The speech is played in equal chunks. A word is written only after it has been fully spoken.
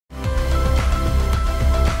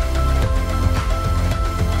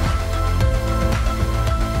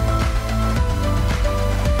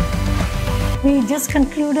We just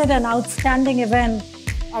concluded an outstanding event.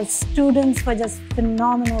 Our students were just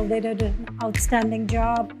phenomenal. They did an outstanding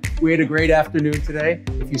job. We had a great afternoon today.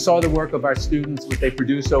 If you saw the work of our students, what they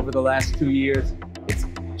produced over the last 2 years, it's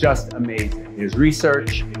just amazing. There's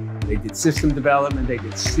research, they did system development, they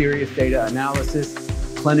did serious data analysis,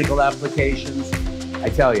 clinical applications. I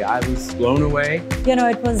tell you, I was blown away. You know,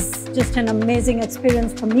 it was just an amazing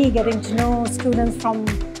experience for me getting to know students from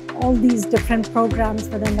all these different programs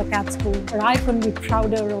within the Katz school. But I couldn't be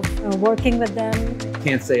prouder of working with them.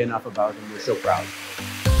 Can't say enough about them. We're so proud.